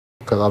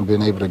because I've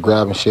been able to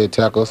grab and shed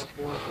tackles.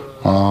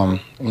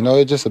 You know,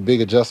 it's just a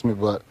big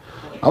adjustment, but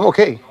I'm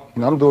okay.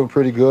 You know, I'm doing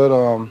pretty good.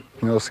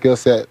 You know, skill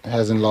set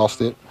hasn't lost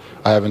it.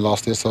 I haven't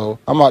lost it, so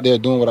I'm out there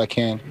doing what I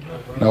can.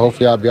 You know,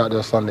 hopefully I'll be out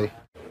there Sunday.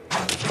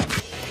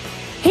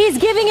 He's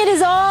giving it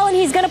his all, and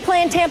he's going to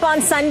play in Tampa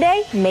on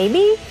Sunday,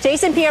 maybe.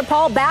 Jason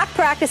Pierre-Paul back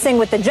practicing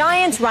with the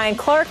Giants. Ryan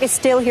Clark is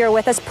still here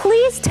with us.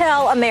 Please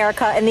tell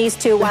America and these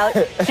two while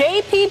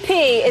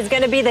JPP is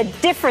going to be the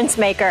difference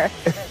maker.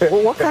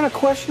 Well, what kind of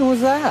question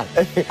was that?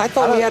 I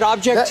thought we had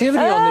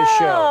objectivity on this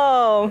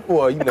show.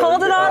 Well, you know,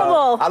 called it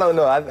audible. I don't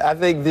know. I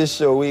think this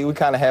show, we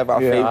kind of have our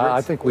favorites.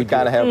 I think we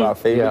kind of have our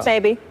favorites. Yeah.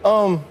 Maybe.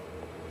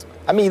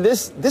 I mean,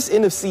 this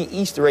NFC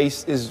East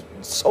race is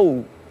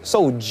so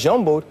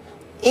jumbled.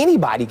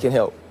 Anybody can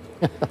help.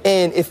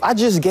 And if I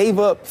just gave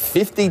up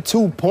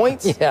 52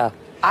 points,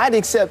 I'd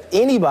accept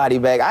anybody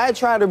back. I'd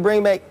try to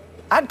bring back,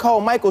 I'd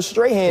call Michael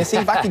Strahan and see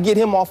if I could get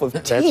him off of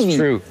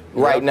TV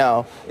right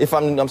now. If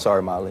I'm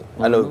sorry, Molly.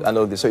 I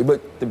know this,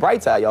 but the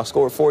bright side, y'all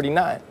scored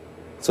 49.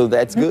 So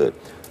that's good.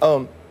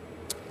 I'm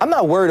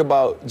not worried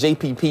about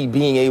JPP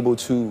being able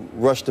to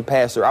rush the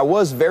passer. I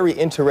was very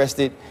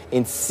interested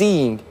in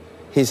seeing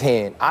his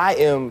hand. I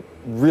am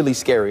really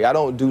scary. I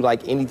don't do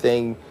like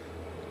anything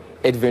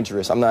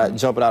adventurous. I'm not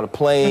jumping out of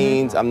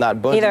planes. I'm not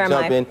bungee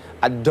jumping.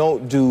 I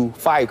don't do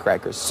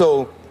firecrackers.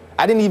 So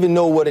I didn't even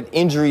know what an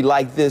injury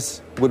like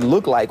this would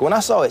look like. When I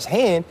saw his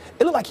hand,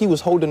 it looked like he was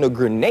holding a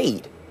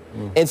grenade.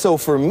 And so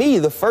for me,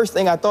 the first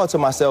thing I thought to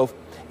myself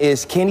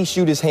is, can he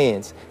shoot his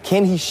hands?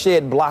 Can he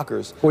shed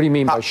blockers? What do you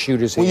mean by shoot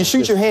his hands? When you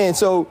shoot your hands,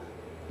 so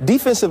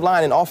defensive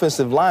line and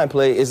offensive line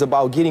play is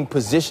about getting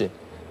position,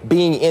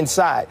 being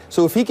inside.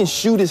 So if he can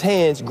shoot his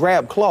hands,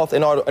 grab cloth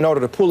in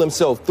order to pull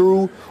himself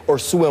through or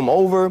swim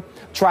over,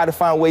 try to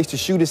find ways to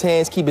shoot his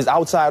hands, keep his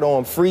outside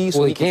arm free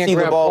so he can see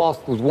the ball.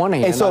 Cloth with one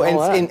hand. And so,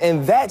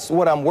 and that's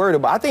what I'm worried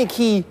about. I think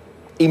he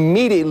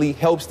immediately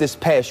helps this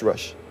pass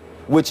rush,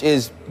 which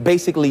is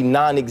basically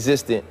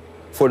non-existent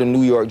for the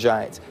New York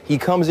Giants. He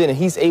comes in and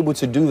he's able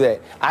to do that.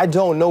 I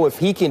don't know if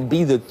he can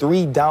be the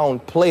three-down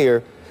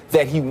player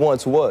that he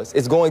once was.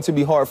 It's going to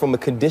be hard from a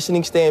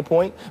conditioning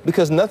standpoint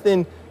because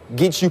nothing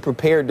gets you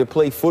prepared to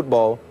play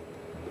football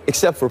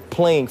except for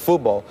playing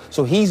football.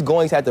 So he's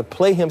going to have to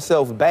play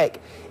himself back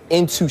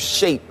into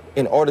shape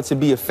in order to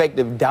be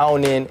effective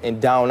down in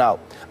and down out.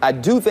 I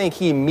do think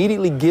he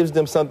immediately gives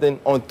them something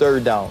on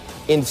third down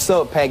in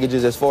sub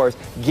packages as far as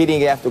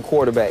getting after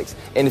quarterbacks.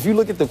 And if you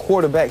look at the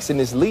quarterbacks in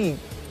this league,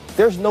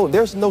 there's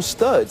no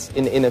studs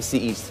in the NFC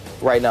East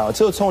right now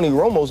until Tony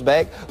Romo's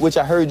back, which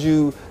I heard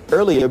you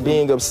earlier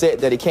being upset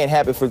that it can't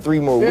happen for 3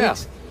 more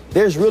weeks.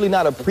 There's really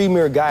not a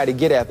premier guy to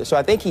get after. So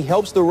I think he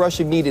helps the rush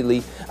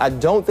immediately. I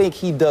don't think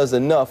he does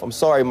enough, I'm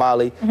sorry,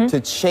 Molly, to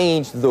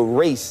change the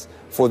race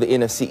for the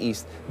NFC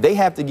East. They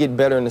have to get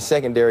better in the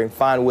secondary and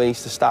find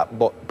ways to stop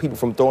people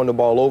from throwing the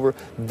ball over.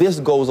 This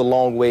goes a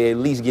long way, at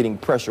least getting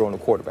pressure on the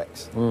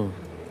quarterbacks.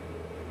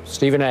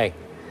 Stephen A.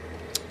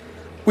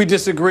 We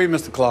disagree,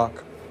 Mr.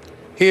 Clark.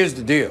 Here's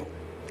the deal.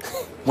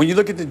 When you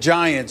look at the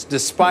Giants,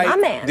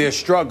 despite their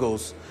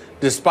struggles,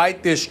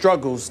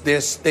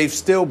 they've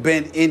still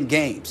been in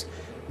games.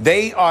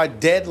 They are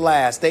dead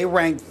last. They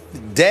rank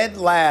dead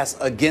last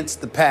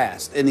against the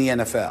pass in the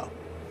NFL.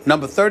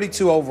 Number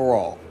 32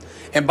 overall.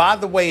 And by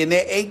the way, in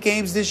their 8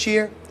 games this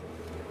year,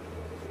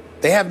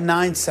 they have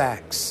 9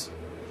 sacks.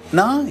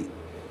 9.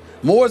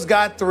 Moore's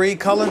got 3,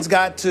 Cullen's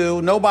got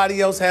 2, nobody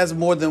else has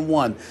more than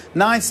 1.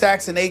 9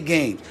 sacks in 8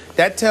 games.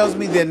 That tells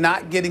me they're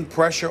not getting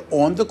pressure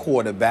on the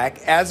quarterback.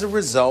 As a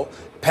result,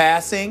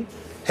 passing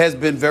has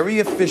been very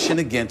efficient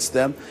against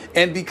them,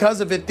 and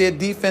because of it, their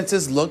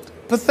defenses looked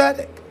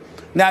pathetic.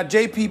 Now,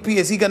 JPP,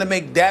 is he going to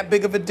make that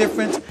big of a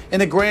difference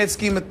in the grand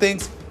scheme of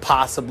things?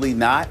 Possibly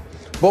not.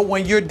 But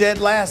when you're dead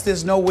last,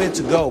 there's nowhere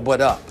to go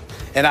but up.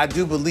 And I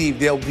do believe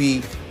they'll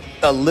be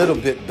a little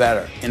bit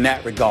better in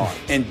that regard.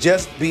 And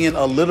just being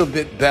a little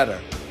bit better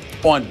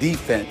on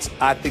defense,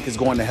 I think is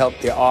going to help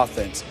their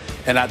offense.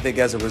 And I think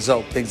as a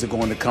result, things are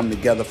going to come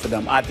together for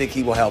them. I think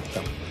he will help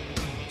them.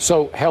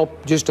 So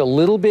help just a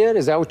little bit?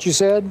 Is that what you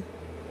said?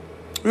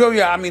 Oh,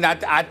 yeah, I mean,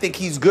 I think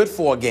he's good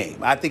for a game.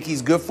 I think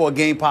he's good for a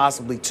game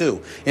possibly,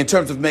 too, in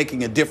terms of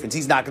making a difference.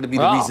 He's not going to be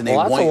the reason they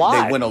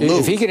win or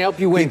lose. If he can help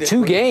you win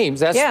 2 games,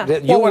 that's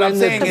what I'm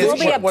saying is, we'll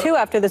be up 2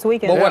 after this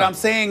weekend. But what I'm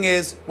saying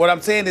is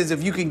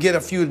if you can get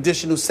a few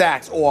additional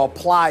sacks or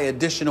apply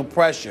additional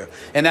pressure,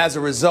 and as a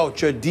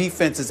result, your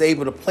defense is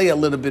able to play a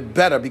little bit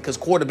better because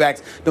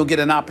quarterbacks don't get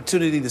an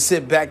opportunity to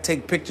sit back,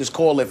 take pictures,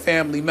 call their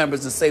family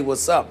members and say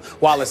what's up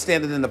while they're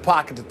standing in the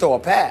pocket to throw a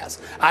pass.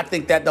 I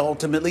think that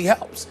ultimately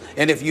helps.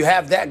 And if you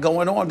have that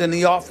going on, then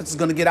the offense is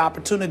going to get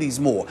opportunities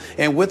more.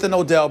 And with an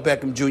Odell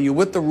Beckham Jr.,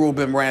 with the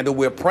Ruben Randall,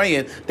 we're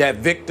praying that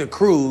Victor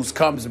Cruz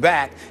comes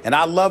back. And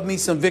I love me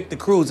some Victor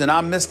Cruz, and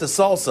I miss the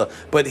salsa.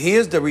 But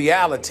here's the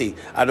reality.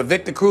 The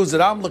Victor Cruz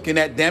that I'm looking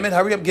at, damn it,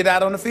 hurry up, get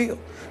out on the field.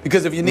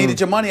 Because if you needed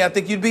your money, I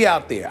think you'd be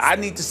out there. I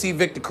need to see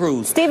Victor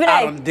Cruz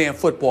out on the damn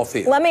football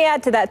field. Let me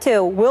add to that,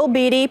 too. Will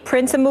Beatty,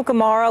 Prince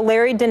Amukamara,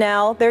 Larry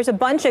Donnell, there's a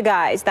bunch of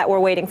guys that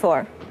we're waiting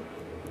for.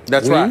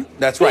 That's right.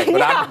 That's right.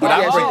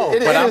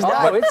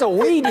 But it's a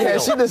we deal.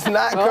 She does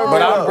not cover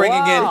But up.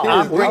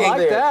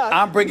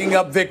 I'm bringing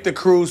up Victor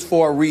Cruz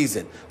for a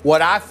reason.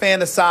 What I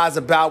fantasize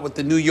about with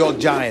the New York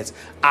Giants,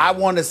 I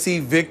want to see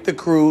Victor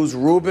Cruz,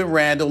 Ruben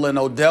Randle, and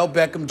Odell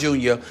Beckham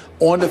Jr.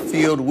 on the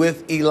field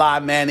with Eli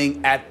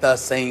Manning at the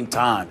same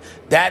time.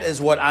 That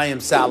is what I am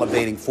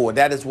salivating for.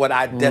 That is what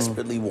I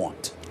desperately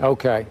want.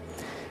 Okay.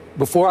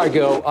 Before I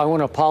go, I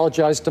want to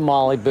apologize to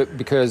Molly, but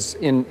because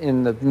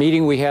in the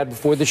meeting we had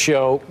before the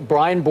show,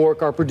 Brian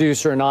Bork, our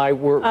producer, and I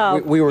were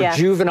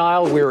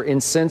juvenile. We were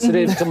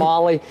insensitive to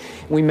Molly.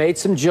 We made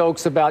some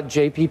jokes about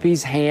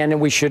JPP's hand,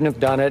 and we shouldn't have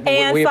done it.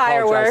 And we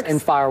fireworks.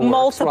 And fireworks.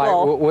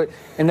 Multiple. Right.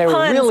 And they were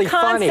puns really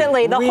constantly.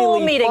 funny. The really whole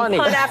meeting, funny.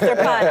 pun after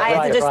pun. I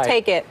had to just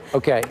take it.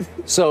 Okay.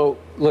 So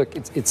look,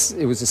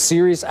 it was a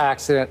serious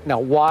accident. Now,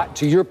 why?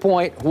 To your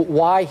point,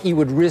 why he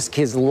would risk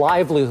his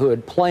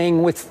livelihood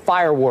playing with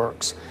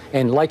fireworks?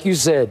 And like you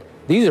said,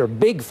 these are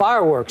big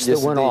fireworks that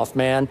went off,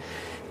 man.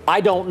 I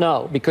don't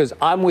know, because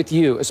I'm with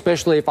you,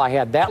 especially if I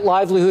had that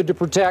livelihood to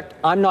protect.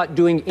 I'm not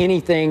doing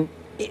anything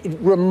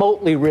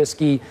remotely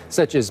risky,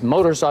 such as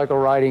motorcycle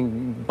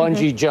riding,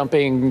 bungee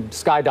jumping,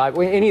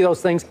 skydiving, any of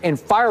those things. And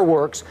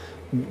fireworks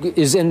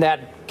is in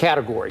that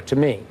category to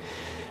me.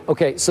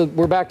 Okay, so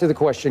we're back to the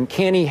question,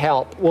 can he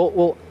help?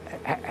 Well,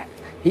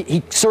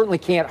 he certainly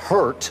can't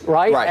hurt,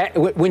 right?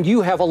 When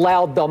you have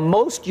allowed the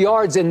most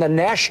yards in the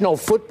National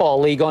Football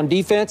League on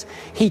defense,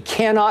 he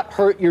cannot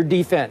hurt your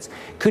defense.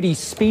 Could he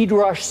speed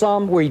rush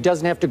some where he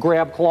doesn't have to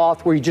grab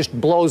cloth, where he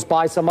just blows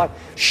by somebody?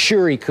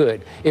 Sure he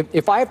could.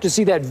 If I have to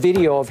see that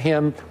video of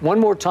him one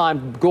more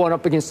time going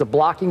up against the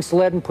blocking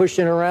sled and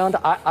pushing around,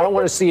 I don't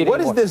want to see it anymore.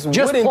 What is this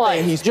wooden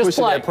thing he's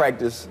pushing at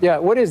practice? Yeah,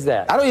 what is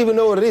that? I don't even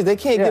know what it is. They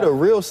can't get a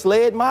real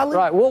sled, Molly?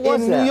 Right, what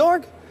was in that? New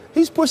York?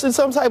 He's pushing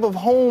some type of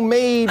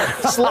homemade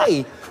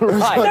sleigh.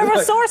 They're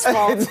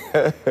resourceful.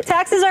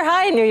 Taxes are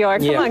high in New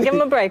York. Come on, give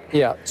them a break.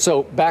 Yeah,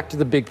 so back to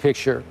the big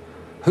picture.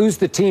 Who's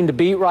the team to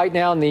beat right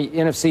now in the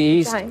NFC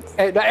East? Giants.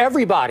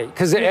 Everybody,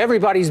 because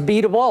everybody's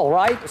beatable,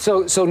 right?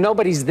 So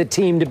nobody's the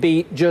team to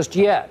beat just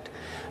yet.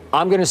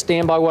 I'm going to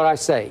stand by what I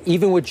say.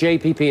 Even with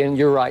JPP, and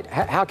you're right,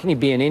 how can he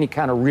be in any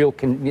kind of real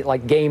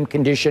game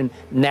condition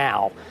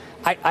now?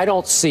 I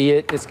don't see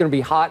it. It's going to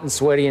be hot and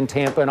sweaty in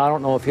Tampa, and I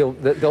don't know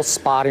if they'll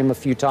spot him a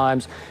few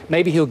times.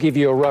 Maybe he'll give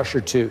you a rush or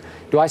two.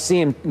 Do I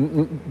see him,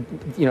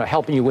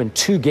 helping you win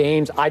 2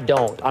 games? I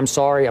don't. I'm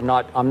sorry. I'm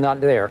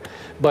not there.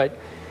 But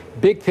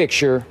big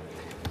picture,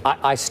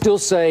 I still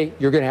say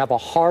you're going to have a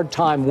hard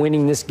time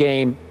winning this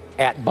game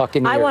at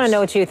Buccaneers. I want to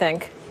know what you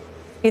think.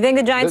 You think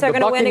the Giants are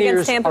going to win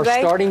against Tampa Bay?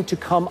 Buccaneers are starting to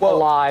come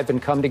alive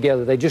and come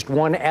together. They just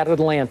won at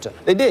Atlanta.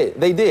 They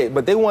did,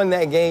 but they won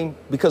that game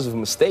because of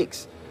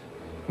mistakes.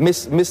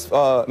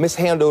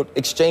 Mishandled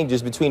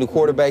exchanges between the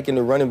quarterback and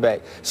the running back,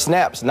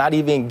 snaps not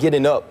even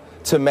getting up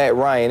to Matt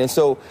Ryan. And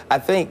so I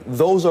think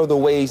those are the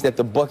ways that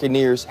the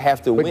Buccaneers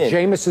have to win. But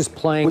Jameis is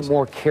playing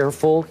more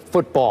careful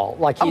football.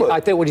 I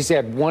think what he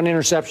said, 1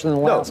 interception in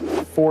the last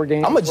 4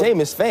 games. I'm a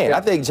Jameis fan. Yeah.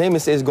 I think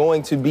Jameis is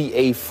going to be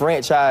a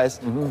franchise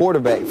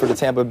quarterback for the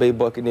Tampa Bay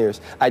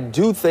Buccaneers. I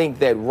do think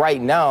that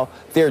right now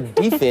their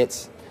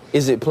defense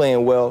isn't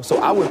playing well. So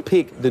I would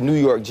pick the New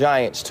York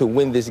Giants to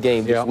win this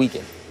game this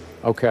weekend.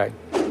 Okay.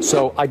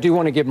 So I do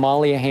want to give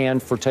Molly a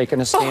hand for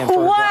taking a stand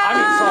for her.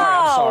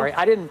 Wow. I'm sorry.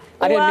 I didn't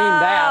mean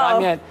that. I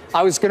meant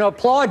I was going to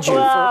applaud you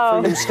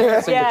for your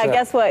stance. Yeah,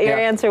 guess what? Your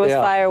answer was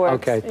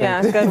fireworks. Okay.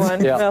 Yeah, good one.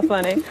 Real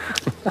funny.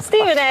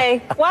 Stephen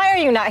A., why are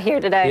you not here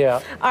today?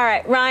 Yeah. All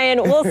right,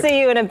 Ryan, we'll see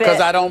you in a bit.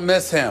 Because I don't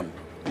miss him.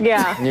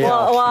 Yeah.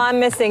 Well, I'm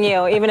missing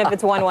you, even if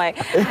it's one way.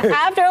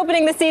 After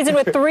opening the season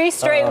with 3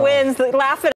 straight wins, laughing